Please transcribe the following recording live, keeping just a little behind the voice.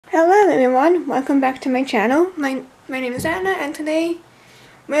Hello everyone, welcome back to my channel. My name is Anna, and today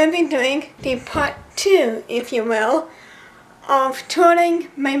we'll be doing the part 2, if you will, of touring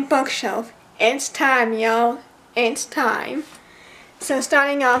my bookshelf. It's time, y'all. It's time. So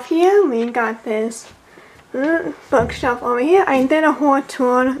starting off here, we got this bookshelf over here. I did a whole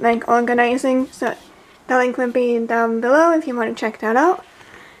tour, like organizing, so the link will be down below if you want to check that out.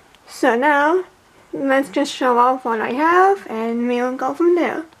 So now, let's just show off what I have and we'll go from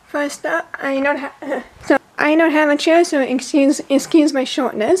there. First up, I don't have a chair, so excuse my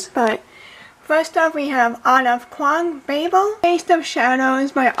shortness, but first up we have Anne of Kwang, Babel, Taste of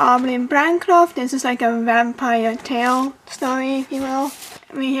Shadows by Aubrey Bancroft. This is like a vampire tale story, if you will.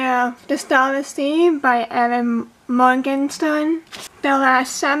 We have The Starless Sea by Evan Morgenstern, The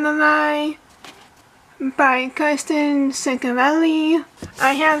Last Samurai by Kirsten Ciccarelli.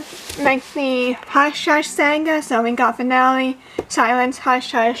 I have like the Hush Hush saga, so we got Finale, Silence,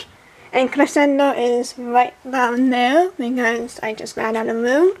 Hush Hush, and Crescendo is right down there because I just ran out of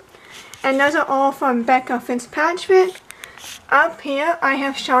room. And those are all from Becca Fitzpatrick. Up here I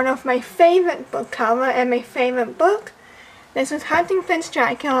have shown off my favorite book cover and my favorite book. This is Hunting Prince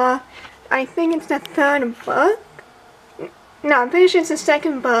Dracula. I think it's the third book. No, I'm pretty sure it's the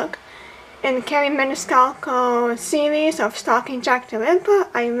second book in the Kerri Maniscalco series of Stalking Jack the Ripper.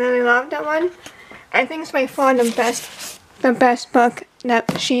 I really love that one. I think it's by far the best book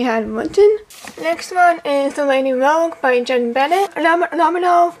that she had written. Next one is The Lady Rogue by Jen Bennett,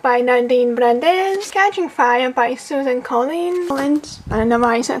 Romanov by Nadine Brandes, Catching Fire by Susan Collins. I don't know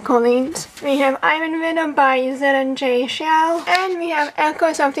why I said Collins. We have Iron Ritter by Zillian J. Xiao, and we have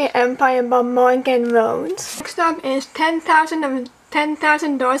Echoes of the Empire by Morgan Rhodes. Next up is 10,000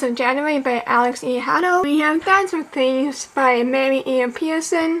 Doors of January by Alex E. Haddow. We have Dance with Thieves by Mary E.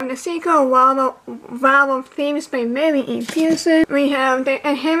 Pearson. The sequel, Vow of Thieves by Mary E. Pearson. We have The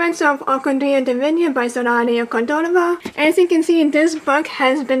Adherents of Ocondria Divinia by Zoraida Cordova. As you can see, this book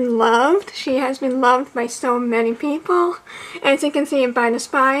has been loved. She has been loved by so many people. As you can see by the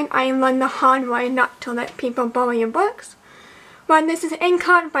spine, I learned the hard way not to let people borrow your books. But this is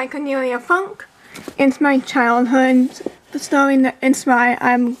Inkheart by Cornelia Funk. It's my childhood story, it's why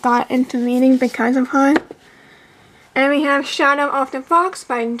I got into reading because of her. And we have Shadow of the Fox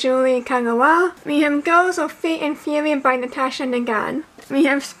by Julie Kagawa. We have Girls of Fate and Fury by Natasha Nagan. We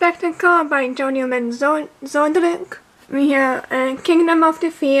have Spectacle by Jodie Lynn Zodrick. We have Kingdom of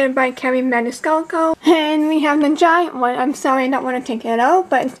the Fear by Kerri Maniscalco. And we have the giant one, I'm sorry I don't want to take it out,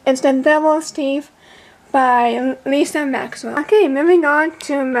 but it's The Devil's Teeth by Lisa Maxwell. Okay, moving on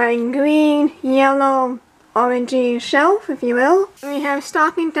to my green, yellow, orangey shelf, if you will. We have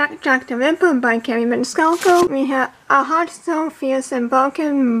Stalking Jack the Ripper by Kerri Maniscalco. We have A Heart So Fierce and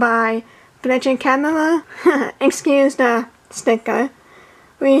Broken by Bridget Kammerer. Excuse the sticker.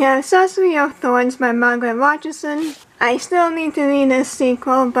 We have Sorcery of Thorns by Margaret Rogerson. I still need to read this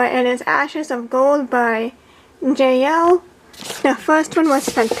sequel, but it is Ashes of Gold by J.L. The first one was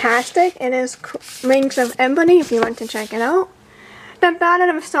fantastic. It is Rings of Ebony if you want to check it out. The Ballad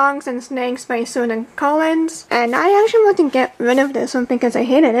of Songs and Snakes by Susan Collins. And I actually want to get rid of this one because I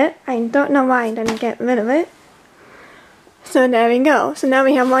hated it. I don't know why I didn't get rid of it. So there we go. So now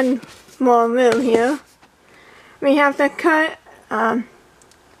we have one more room here. We have the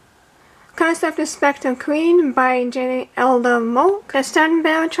Curse of the Spectre Queen by Jenny Elder Moak. The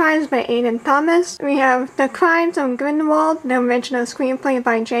Sunbearer Tribes by Aidan Thomas. We have The Crimes of Grindelwald, the original screenplay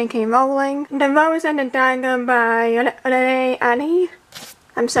by J.K. Rowling. The Rose and the Dagger by Renee Ahdieh.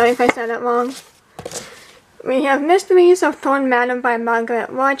 I'm sorry if I said that wrong. We have Mysteries of Thorn Manor by Margaret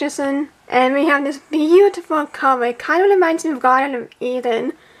Rogerson. And we have this beautiful cover. It kind of reminds me of Garden of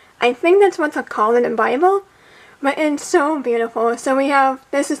Eden. I think that's what they call it in the Bible. But it's so beautiful. So we have,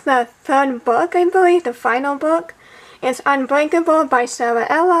 this is the third book, I believe, the final book. It's Unbreakable by Sarah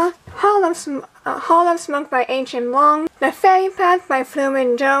Ella, Hall of Smoke by H.M. Long, The Fairy Path by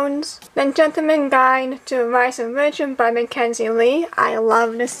Fluid Jones, The Gentleman's Guide to Rise of Virtue by Mackenzie Lee. I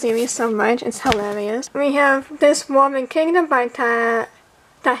love this series so much, it's hilarious. We have This Warming Kingdom by Taheri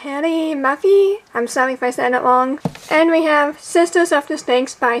Mafi. I'm sorry if I said it wrong. And we have Sisters of the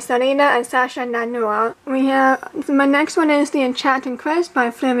Snakes by Selena and Sasha Nanua. We have, my next one is The Enchanted Quest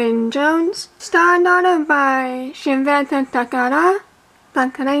by Fluid Jones. Star Daughter by Shiveta Takara.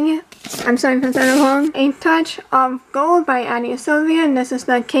 I'm sorry if I said it wrong. A Touch of Gold by Annie Sylvia. This is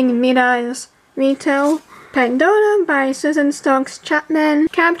the King Midas retail. Pandora by Susan Stokes Chapman.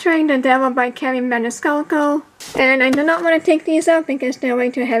 Capturing the Devil by Kerri Maniscalco. And I do not want to take these out because they're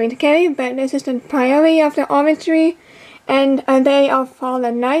way too heavy to carry, but this is The Priory of the Oratory and A Day of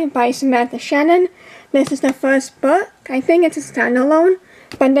Fallen Night by Samantha Shannon. This is the first book. I think it's a standalone.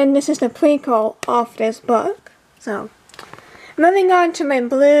 But then this is the prequel of this book. So, moving on to my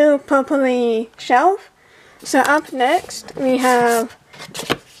blue purpley shelf. So up next, we have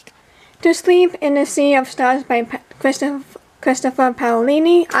To Sleep in the Sea of Stars by Christopher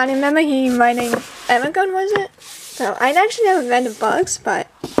Paolini. I remember he writing Eragon, was it? So I actually never read the books, but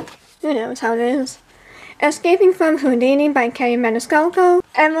who knows how it is. Escaping from Houdini by Kerri Maniscalco.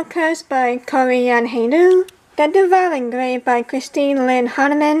 Evercurse by Corianne Haydu. The Devouring Grave by Christine Lynn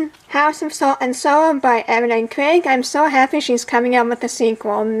Hanneman. House of Salt and Sorrow by Erin Craig. I'm so happy she's coming out with the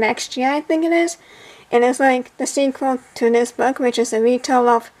sequel next year, I think it is. It is like the sequel to this book, which is a retell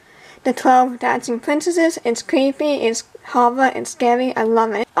of the 12 Dancing Princesses. It's creepy, it's horror, it's scary, I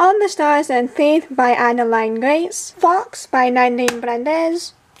love it. On the Stars and Thief by Adeline Grace. Fox by Nadine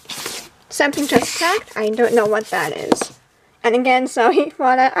Brandes. Something Just Cracked, I don't know what that is. And again, sorry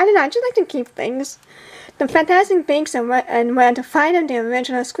for that. I don't know, I just like to keep things. The Fantastic Beasts and Where to Find Them, the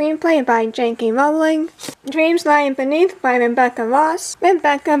original screenplay by J.K. Rowling. Dreams Lying Beneath by Rebecca Ross.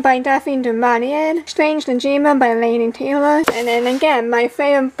 Rebecca by Daphne du Maurier. Strange the Dreamer by Laini Taylor. And then again, my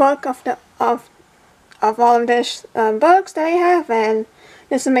favorite book of all of these books that I have, and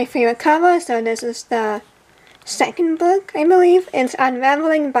this is my favorite cover, so this is the second book, I believe. It's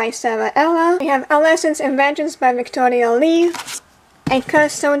Unraveling by Sarah Ella. We have Adolescence and Vengeance by Victoria Lee. A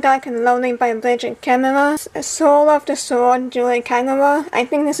Curse So Dark and Lonely by Bridget Kemmerer. Soul of the Sword, Julie Kagawa. I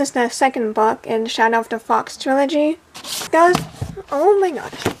think this is the second book in Shadow of the Fox trilogy. Oh my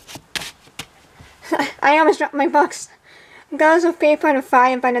gosh. I almost dropped my books. Girls of Paper and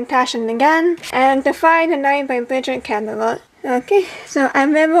Fire by Natasha Nagan. And Defy the Night by Bridget Kemmerer. Okay, so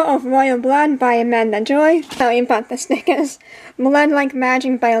I'm River of Royal Blood by Amanda Joy. Sorry about the stickers. Blood Like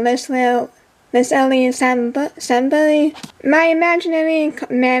Magic by Leslie Sambury. My Imaginary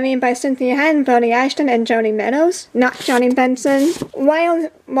Mary by Cynthia Han, Brody Ashton, and Jodie Meadows. Not Johnny Benson.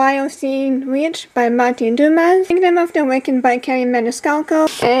 Wild Sea Reach by Martin Dumas. Kingdom of the Wicked by Kerri Maniscalco.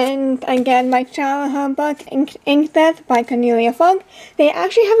 And again, my childhood book, Ink Death by Cornelia Funke. They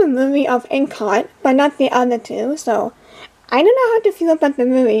actually have a movie of Inkheart, but not the other two, so I don't know how to feel about the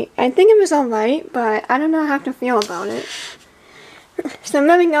movie. I think it was alright, but I don't know how to feel about it. So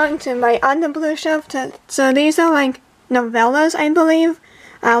moving on to my other blue shelf. So these are like novellas, I believe.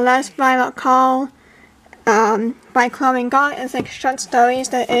 Last Violet Call by Chloe Gott is like short stories.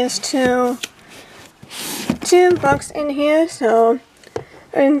 There is two books in here. So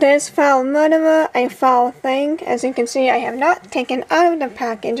in this Foul Murderer, A Foul Thing. As you can see, I have not taken out of the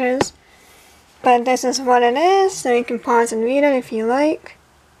packages, but this is what it is. So you can pause and read it if you like.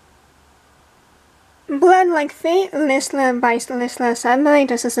 Blood Like Fate, Lysla by Lysla Sambury.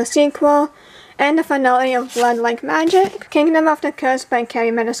 This is a sequel. And the finale of Blood Like Magic. Kingdom of the Curse by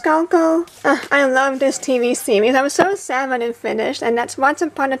Kerri Maniscalco. I love this TV series. I was so sad when it finished, and that's Once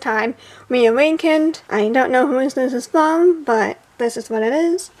Upon a Time Reawakened. I don't know who this is from, but this is what it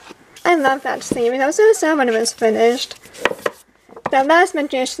is. I love that series. I was so sad when it was finished. The Last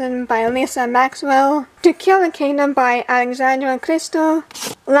Magician by Lisa Maxwell. To Kill a Kingdom by Alexandra Christo.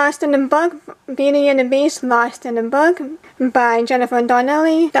 Lost in the Book, Beauty and the Beast, Lost in the Book by Jennifer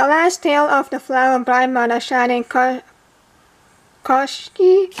Donnelly. The Last Tale of the Flower Bride by Shani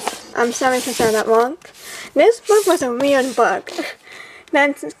Koshki. I'm sorry to say that wrong. This book was a weird book.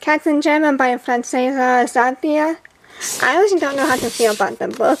 Then Cats and Gemma by Francesca Zappia. I honestly don't know how to feel about the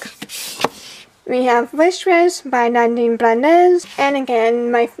book. We have Mistress by Nadine Brandes, and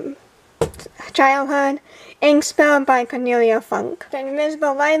again, my childhood, Inkspell by Cornelia Funke. The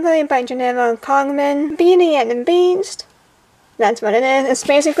Invisible Library by Geneva Cogman. Beauty and the Beast. That's what it is. It's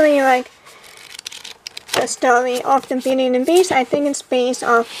basically like the story of the Beauty and the Beast. I think it's based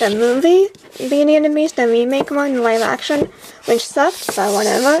off the movie Beauty and the Beast, the remake one, live action, which sucked, but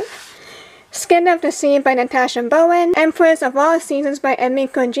whatever. Skin of the Sea by Natasha Bowen. Empress of All Seasons by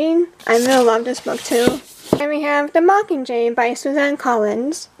Emiko Jean. I really love this book too. And we have The Mockingjay by Suzanne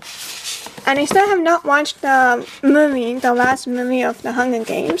Collins. And I still have not watched the movie, the last movie of the Hunger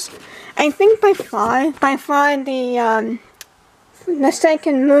Games. I think by far the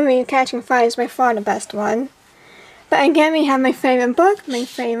second movie, Catching Fire, is by far the best one. But again, we have my favorite book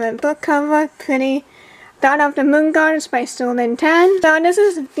cover, Pretty Dawn of the Moon Gardens by Su Lin Tan.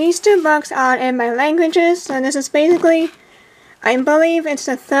 So these two books are in my languages. So this is basically, I believe it's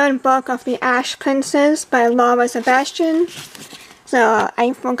the third book of The Ash Princess by Laura Sebastian. So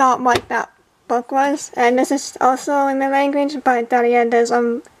I forgot what that book was. And this is also in my language by Daria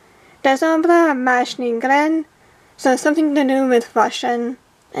Desombra Mashny Glen. So something to do with Russian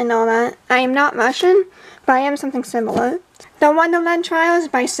and all that. I am not Russian, but I am something similar. The Wonderland Trials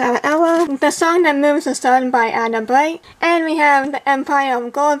by Sarah Ella, The Song That Moves the Sun by Anna Bright, and we have The Empire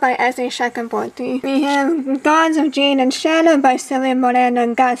of Gold by S.A. Chakraborty. We have Gods of Jade and Shadow by Celia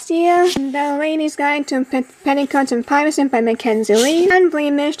Moreno Garcia, The Lady's Guide to Petticoats and Piracy by Mackenzie Lee,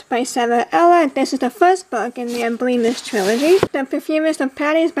 Unblemished by Sarah Ella. This is the first book in the Unblemished trilogy. The Perfumist of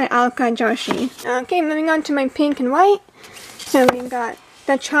Patties by Alka Joshi. Okay, moving on to my pink and white. So we got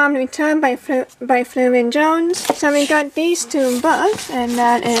The Charmed Return by Flurin Jones. So we got these two books, and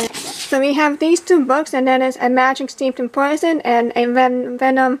that is... So we have these two books, and that is A Magic Steeped in Poison and A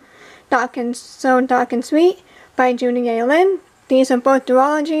Venom So Dark and Sweet by Judy A. Lin. These are both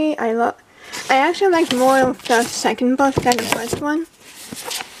duology. I actually like more of the second book than the first one.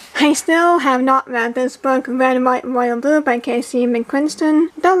 I still have not read this book, Red, White, Royal Blue by Casey McQuiston,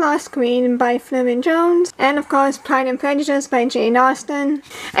 The Lost Queen by Flurin Jones, and of course Pride and Prejudice by Jane Austen.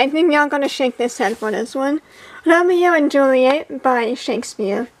 I think we are gonna shake this head for this one. Romeo and Juliet by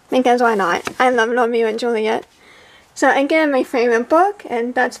Shakespeare, because why not? I love Romeo and Juliet. So again, my favorite book,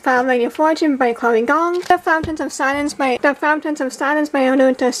 and that's Foul Lady of Fortune by Chloe Gong, The Fountains of Silence by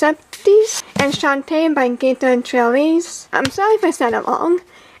Ruta Septis, and Shantae by Gita Trellis. I'm sorry if I said it wrong.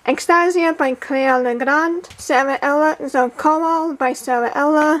 Extasia by Claire Legrand, Sarah Ella, Zokoral by Sarah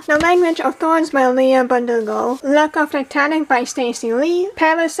Ella, The Language of Thorns by Leah Bardugo, Luck of Titanic by Stacey Lee,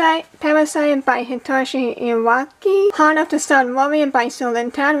 Parasite by Hitoshi Iwaki, Heart of the Sun Warrior by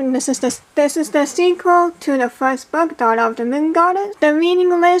Solon Tan. This is the sequel to the first book, Daughter of the Moon Goddess. The Reading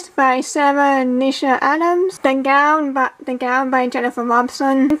List by Sarah Nisha Adams, The Gown by Jennifer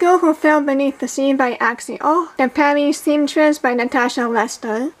Robson, The Girl Who Fell Beneath the Sea by Axie Oh, The Paris Seamstress by Natasha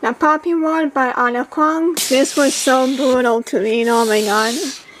Lester, The Poppy Ward by Anna Kwong. This was so brutal to read, oh my god.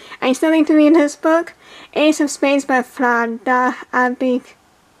 I still need to read this book. Ace of Spades by Frada Abik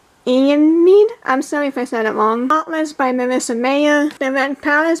Ianmead. I'm sorry if I said it wrong. Atlas by Marissa Mayer. The Red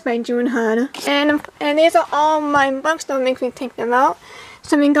Palace by June Hurd. And these are all my books, don't make me take them out.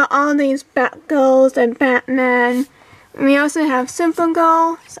 So we got all these Batgirls and Batman. We also have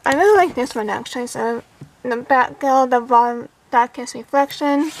Supergirl. So I really like this one actually. So the Batgirl, the Darkest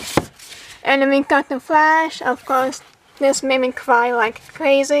Reflection. And then we got The Flash. Of course, this made me cry like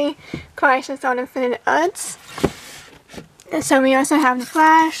crazy. Crisis on Infinite Earths. And so we also have The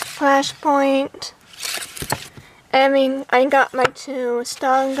Flash, Flashpoint. And I got my two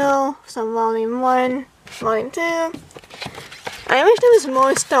Stargirl, so Volume 1, Volume 2. I wish there was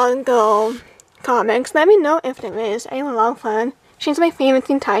more Stargirl comics. Let me know if there is. I love her. She's my favorite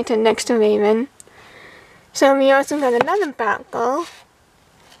Teen Titan next to Raven. So we also got another Batgirl.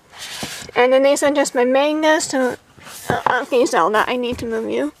 And then these are just my mangas, so... okay, Zelda, I need to move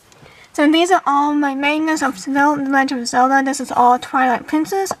you. So these are all my mangas of The Legend of Zelda. This is all Twilight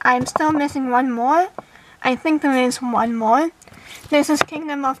Princess. I'm still missing one more. I think there is one more. This is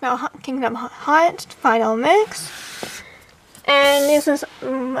Kingdom Hearts Final Mix. And this is,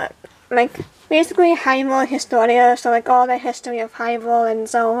 like, basically Hyrule Historia, so like all the history of Hyrule and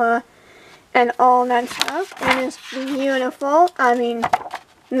Zelda. And all that stuff, and it's beautiful. I mean,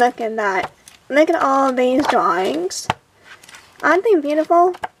 look at that. Look at all these drawings. Aren't they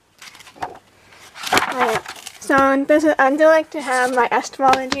beautiful? So this is, I do like to have my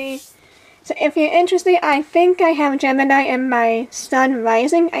astrology. So if you're interested, I think I have Gemini in my sun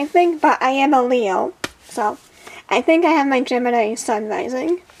rising, I think, but I am a Leo. So I think I have my Gemini sun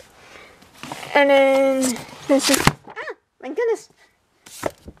rising. And then this is, my goodness.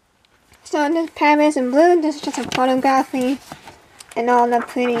 So this Paris in blue, this is just a photography and all the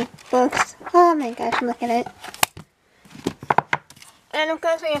pretty books. Oh my gosh, look at it. And of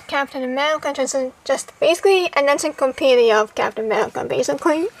course we have Captain America, just basically an encyclopedia of Captain America,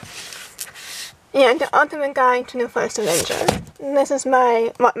 basically. Yeah, the ultimate guide to the first Avenger. This is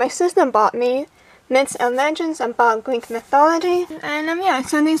what my sister bought me. Myths and Legends about Greek mythology. And yeah,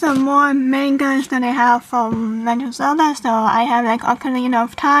 so these are more mangas that I have from Legend of Zelda. So I have like Ocarina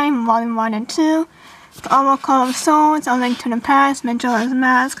of Time, Volume 1 and 2. The Oracle of Swords, A Link to the Past, Majora's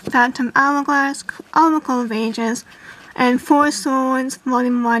Mask, Phantom Hourglass, Oracle of Ages, and Four Swords,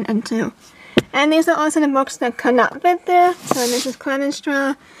 Volume 1 and 2. And these are also the books that could not fit there. So this is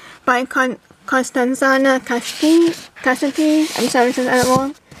Clemenstra by Costanzana Cassidy. I'm sorry if I said that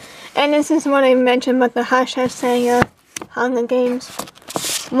wrong. And this is what I mentioned about the Hush Hush Hunger Games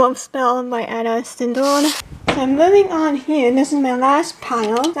Wolf Spell by Anna Sindor. So moving on here, this is my last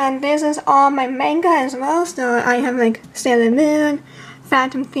pile. And this is all my manga as well. So I have like Sailor Moon,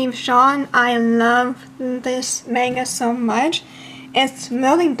 Phantom Thief Sean. I love this manga so much. It's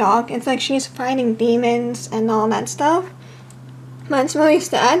really dark. It's like she's fighting demons and all that stuff. But it's really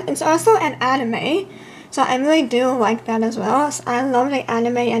sad. It's also an anime. So I really do like that as well. So I love the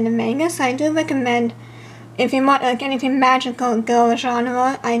anime and the manga, so I do recommend, if you want like anything magical girl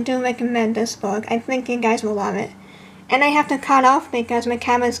genre, I do recommend this book. I think you guys will love it. And I have to cut off because my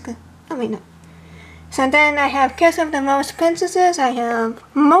camera's no. So then I have Kiss of the Rose Princesses. I have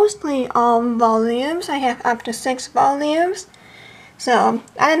mostly all volumes. I have up to 6 volumes. So,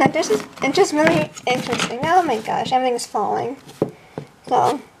 I don't know, it's just really interesting. Oh my gosh, everything's falling.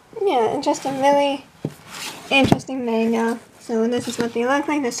 So, yeah, it's just a really interesting manga. So this is what they look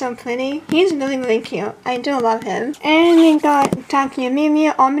like. They're so pretty. He's really, really cute. I do love him. And we got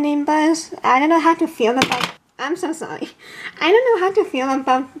Takemiya Omnibus. I don't know how to feel about... I'm so sorry. I don't know how to feel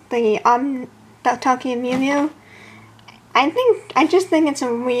about the Takemiya. I just think it's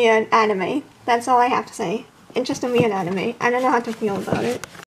a weird anime. That's all I have to say. It's just a weird anime. I don't know how to feel about it.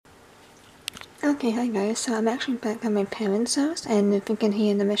 Okay, hi guys. So I'm actually back at my parents' house, and if you can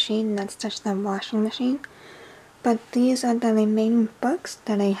hear the machine, that's just the washing machine. But these are the remaining books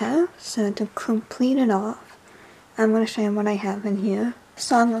that I have, so to complete it off, I'm going to show you what I have in here.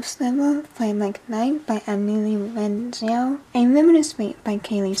 Song of Sliver, Flame Like Night by Emily Wen Xiao, A Limitless Fate by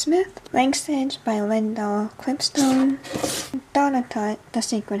Kaylee Smith, Lanksage by Linda Clipstone, Donna Tut, The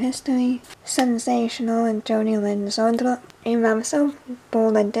Secret History, Sensational and Jodie Lynn Zondrup, A Ramsel,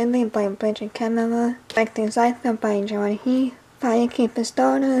 Bold and Deadly by Bridget Kamala, Like the Zyther by Joanne He, Firekeeper's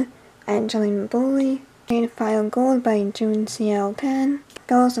Daughter, Angeline Bully, Jade Fire Gold by June C.L. Tan,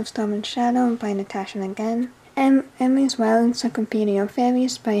 Girls of Storm and Shadow by Natasha again, Emily's Wild Encyclopedia of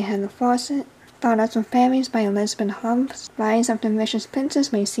Fairies by Heather Fawcett, Daughters of Fairies by Elizabeth Hobbs, Rise of the Vicious Princess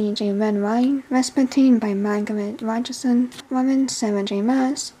by C.J. Red Ryan, Vespertine by Margaret Rogerson, Woman, Sarah J.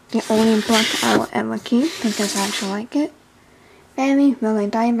 Maas, the only book I will ever keep because I actually like it, Fairy Will I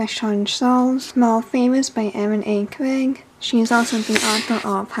Die by Sean Sauls, Small Favors by Erin A. Craig. She is also the author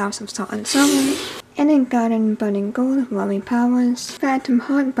of House of Salt and Silver, In a Garden Burning Gold, Rory Powers, Phantom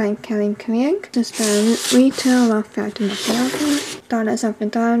Heart by Kelly Craig, this is the retell of Phantom of the Opera, Daughters of the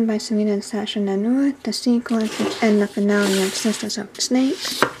Dawn by Serena and Sasha Nanua, the sequel and the finale of Sisters of the Snake,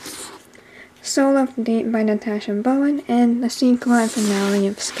 Soul of the Deep by Natasha Bowen, and the sequel and finale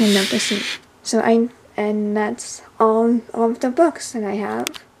of Skin of the Sea. And that's all of the books that I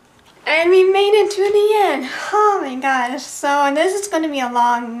have. And we made it to the end. Oh my gosh. So this is going to be a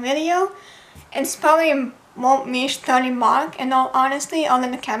long video. It's probably won't reach 30 mark. And all honestly, all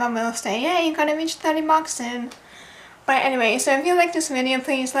in the camera will say, yeah, you're going to reach 30 marks soon. But anyway, so if you like this video,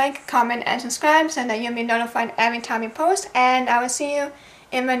 please like, comment, and subscribe so that you'll be notified every time we post. And I will see you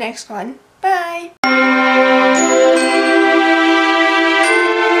in my next one. Bye!